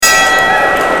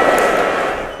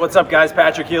What's up, guys?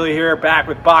 Patrick Healy here, back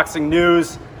with boxing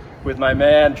news with my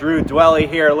man Drew Dwelly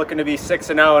here, looking to be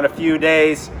 6-0 in a few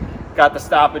days. Got the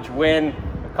stoppage win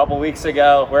a couple weeks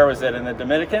ago. Where was it? In the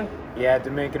Dominican? Yeah,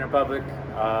 Dominican Republic.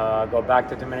 Go back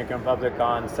to Dominican Republic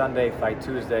on Sunday, fight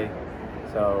Tuesday.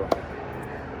 So.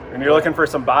 And you're looking for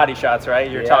some body shots, right?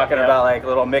 You're Yeah, talking yeah. about like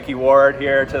little Mickey Ward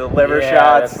here to the liver Yeah,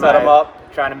 shots, that's set them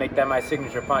up. Trying to make that my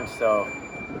signature punch, so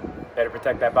better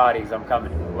protect that body because I'm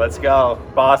coming. Let's go.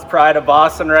 Boss Pride of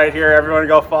Boston right here. Everyone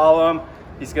go follow him.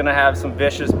 He's going to have some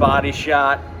vicious body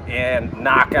shot and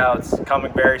knockouts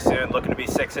coming very soon. Looking to be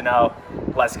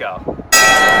 6-0. Let's go.